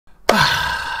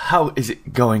How is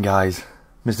it going, guys?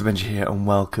 Mr. Benji here, and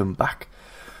welcome back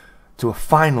to a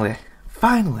finally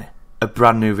a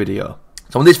brand new video.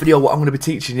 So in this video, what I'm going to be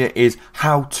teaching you is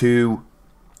how to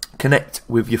connect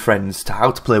with your friends, to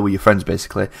how to play with your friends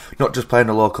basically. Not just play on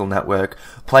a local network,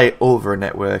 play over a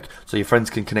network so your friends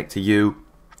can connect to you,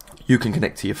 you can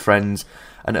connect to your friends,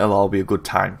 and it'll all be a good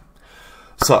time.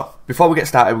 So, before we get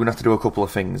started, we're going to have to do a couple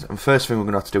of things. And first thing we're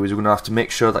going to have to do is we're going to have to make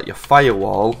sure that your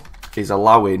firewall is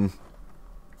allowing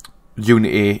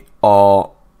Unity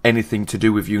or anything to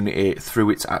do with Unity through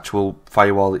its actual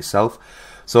firewall itself.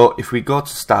 So if we go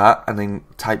to start and then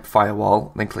type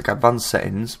firewall, then click advanced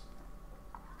settings,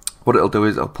 what it'll do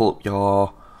is it'll pull up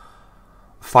your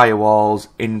firewalls,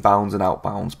 inbounds and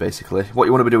outbounds basically. What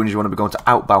you want to be doing is you want to be going to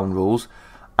outbound rules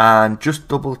and just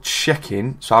double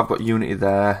checking. So I've got Unity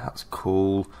there, that's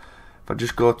cool. If I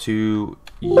just go to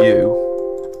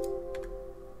you,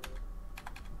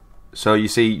 so you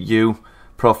see you,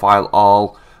 profile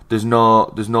all, there's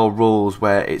no rules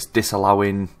where it's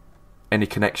disallowing any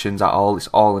connections at all, it's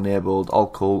all enabled, all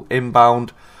cool.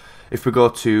 Inbound, if we go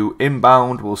to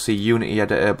inbound, we'll see Unity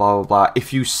editor, blah blah blah.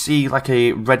 If you see like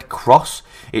a red cross,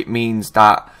 it means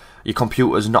that your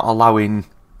computer's not allowing,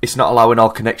 it's not allowing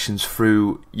all connections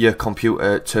through your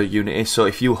computer to Unity. So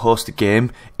if you host a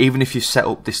game, even if you set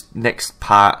up this next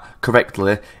part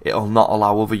correctly, it'll not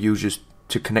allow other users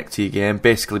to connect to your game,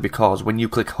 basically because when you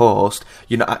click host,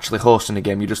 you're not actually hosting a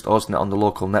game, you're just hosting it on the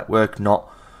local network,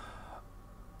 not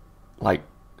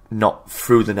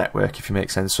through the network, if you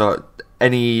make sense. So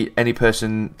any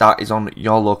person that is on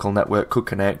your local network could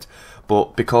connect,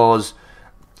 but because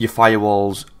your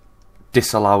firewall's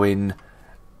disallowing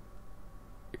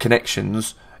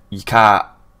connections, you can't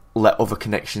let other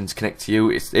connections connect to you.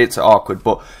 It's awkward.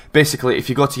 But basically, if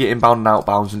you go to your inbound and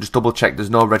outbounds and just double check there's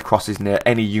no red crosses near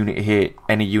any Unity here,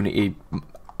 any Unity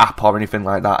app or anything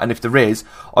like that, and if there is,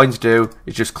 all you need to do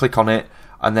is just click on it,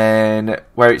 and then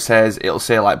where it says, it'll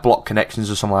say like block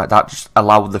connections or something like that, just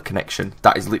allow the connection.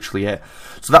 That is literally it.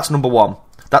 So that's number one.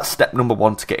 That's step number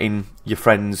one to getting your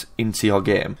friends into your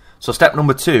game. So step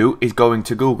number two is going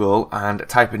to Google and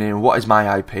typing in what is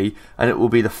my IP, and it will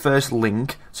be the first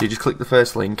link. So you just click the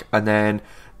first link, and then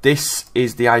this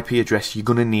is the IP address you're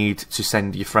going to need to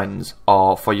send your friends,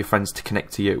 or for your friends to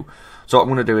connect to you. So what I'm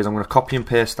going to do is I'm going to copy and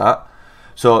paste that.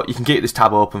 So you can keep this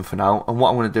tab open for now, and what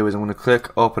I'm going to do is I'm going to click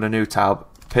open a new tab,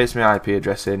 paste my IP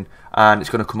address in, and it's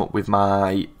going to come up with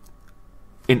my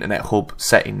internet hub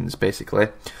settings basically.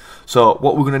 So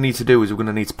what we're going to need to do is we're going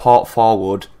to need to port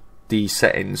forward these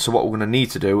settings. So what we're going to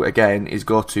need to do again is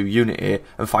go to Unity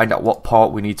and find out what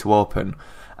port we need to open.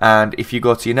 And if you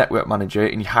go to your network manager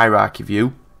in your hierarchy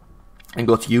view and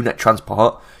go to Unet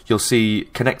transport, you'll see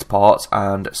connect ports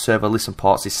and server listen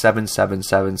ports is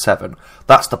 7777.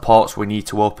 That's the ports we need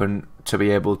to open to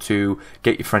be able to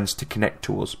get your friends to connect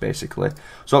to us basically.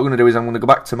 So what I'm going to do is I'm going to go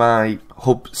back to my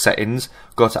hub settings,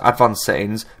 go to advanced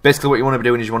settings. Basically what you want to be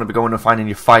doing is you want to be going and finding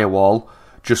your firewall,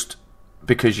 just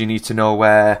because you need to know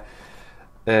where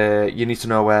your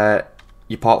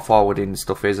port forwarding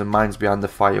stuff is, and mine's behind the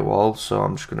firewall. So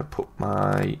I'm just going to put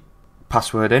my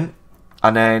password in,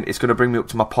 and then it's going to bring me up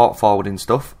to my port forwarding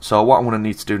stuff. So what I'm going to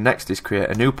need to do next is create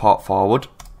a new port forward.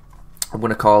 I'm going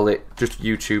to call it just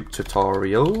YouTube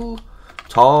tutorial.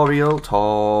 Tutorial.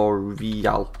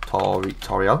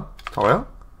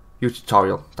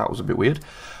 That was a bit weird.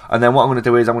 And then what I'm going to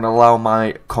do is I'm going to allow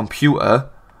my computer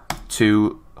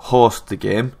to host the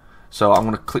game. So I'm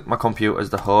going to click my computer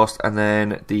as the host, and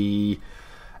then the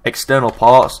external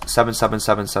ports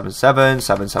 77777,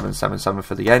 7777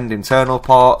 for the end internal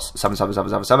ports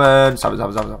 77777,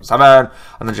 77777,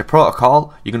 and then your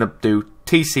protocol you're going to do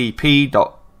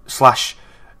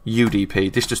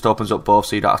TCP./UDP. This just opens up both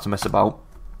so you don't have to mess about.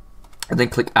 And then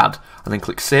click add, and then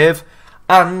click save,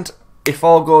 and if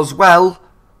all goes well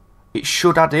it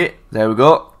should add it. There we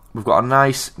go, we've got a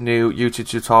nice new YouTube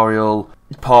tutorial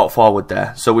port forward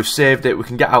there. So we've saved it, we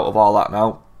can get out of all that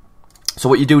now. So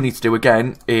what you do need to do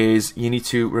again is you need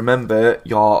to remember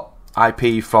your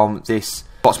IP from this,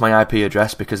 what's my IP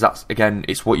address, because that's, again,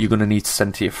 it's what you're going to need to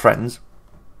send to your friends.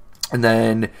 And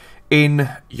then in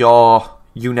your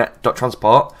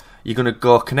unet.transport, you're going to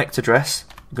go connect address,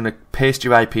 you're going to paste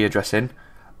your IP address in,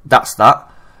 that's that.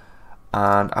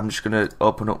 And I'm just going to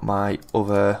open up my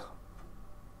other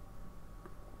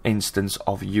instance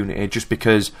of Unity, just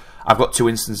because I've got two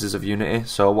instances of Unity.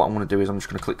 So what I'm going to do is I'm just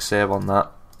going to click save on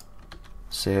that,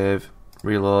 save,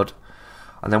 reload,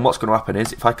 and then what's going to happen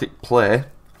is if I click play,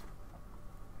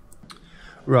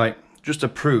 right, just to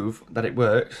prove that it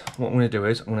works, what I'm going to do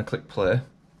is I'm going to click play,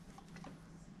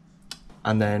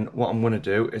 And then what I'm going to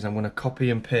do is I'm going to copy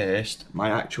and paste my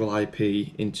actual IP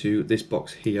into this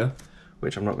box here,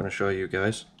 which I'm not going to show you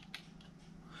guys.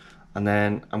 And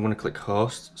then I'm going to click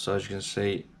host. So as you can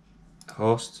see,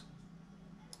 host,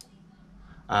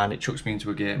 and it chucks me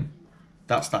into a game.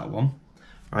 That's that one.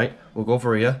 Right, we'll go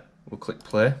over here, we'll click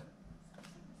play.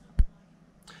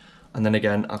 And then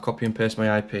again, I'll copy and paste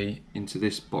my IP into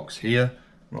this box here.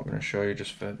 I'm not going to show you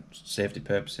just for safety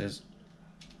purposes.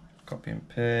 Copy and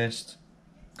paste.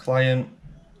 Client,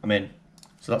 I'm in.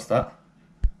 So that's that.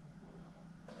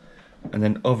 And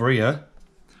then over here,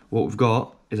 what we've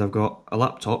got is I've got a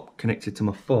laptop connected to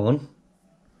my phone,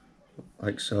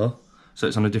 like so. So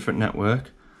it's on a different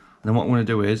network. And then what I'm going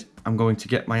to do is I'm going to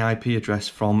get my IP address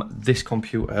from this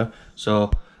computer. So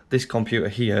this computer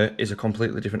here is a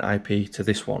completely different IP to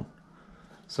this one.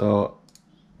 So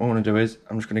what I'm going to do is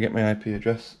I'm just going to get my IP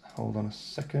address. Hold on a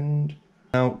second.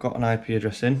 Now got an IP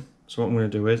address in. So what I'm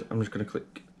going to do is I'm just going to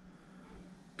click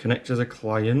connect as a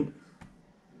client.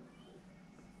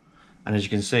 And as you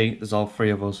can see, there's all three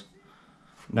of us.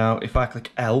 Now if I click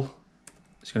L,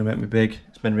 it's going to make me big.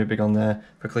 It's made me big on there.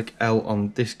 If I click L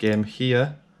on this game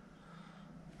here,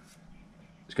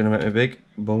 it's going to make me big.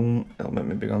 Boom, it'll make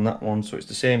me big on that one. So it's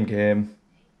the same game.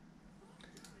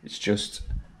 It's just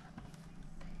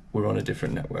we're on a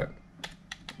different network.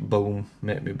 Boom,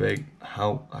 make me big.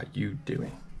 How are you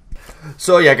doing?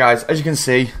 So yeah guys, as you can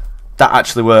see, that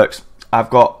actually works. I've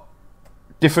got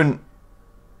different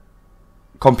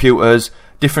computers,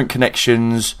 different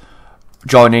connections,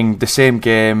 joining the same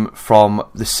game from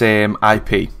the same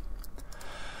IP.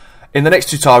 In the next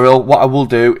tutorial, what I will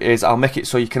do is I'll make it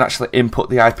so you can actually input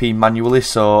the IP manually.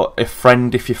 So if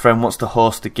your friend wants to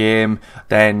host a game,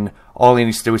 then all he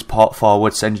needs to do is port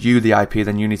forward, send you the IP,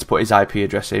 then you need to put his IP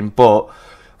address in. But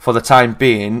for the time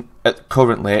being,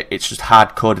 currently, it's just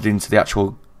hard coded into the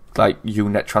actual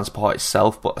Unet transport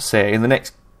itself. But I say in the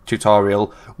next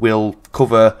tutorial, we'll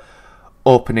cover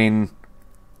opening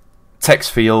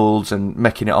text fields and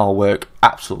making it all work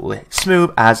absolutely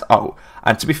smooth as out.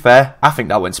 And to be fair, I think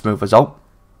that went smooth as out.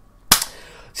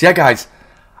 So yeah guys,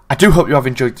 I do hope you have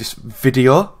enjoyed this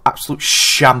video. Absolute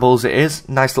shambles it is.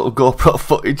 Nice little GoPro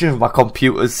footage of my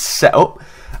computer's setup.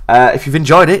 If you've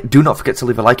enjoyed it, do not forget to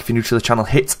leave a like. If you're new to the channel,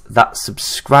 hit that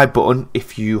subscribe button.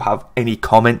 If you have any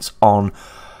comments on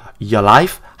your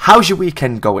life, how's your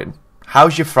weekend going?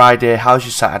 How's your Friday? How's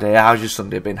your Saturday? How's your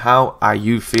Sunday been? How are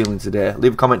you feeling today?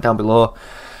 Leave a comment down below.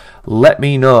 Let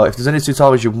me know if there's any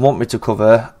tutorials you want me to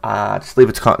cover. Just leave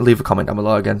a comment down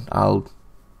below again. I'll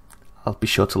be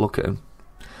sure to look at them.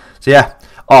 So yeah.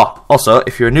 Oh, also,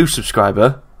 if you're a new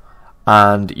subscriber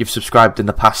and you've subscribed in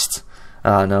the past,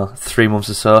 I don't know, 3 months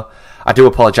or so, I do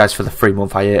apologise for the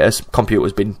 3-month hiatus.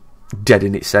 Computer's been dead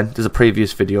in its end. There's a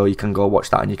previous video, you can go watch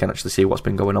that and you can actually see what's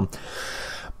been going on.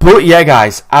 But yeah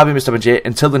guys, I've been Mr. J.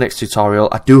 Until the next tutorial,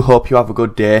 I do hope you have a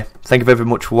good day. Thank you very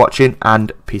much for watching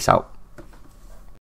and peace out.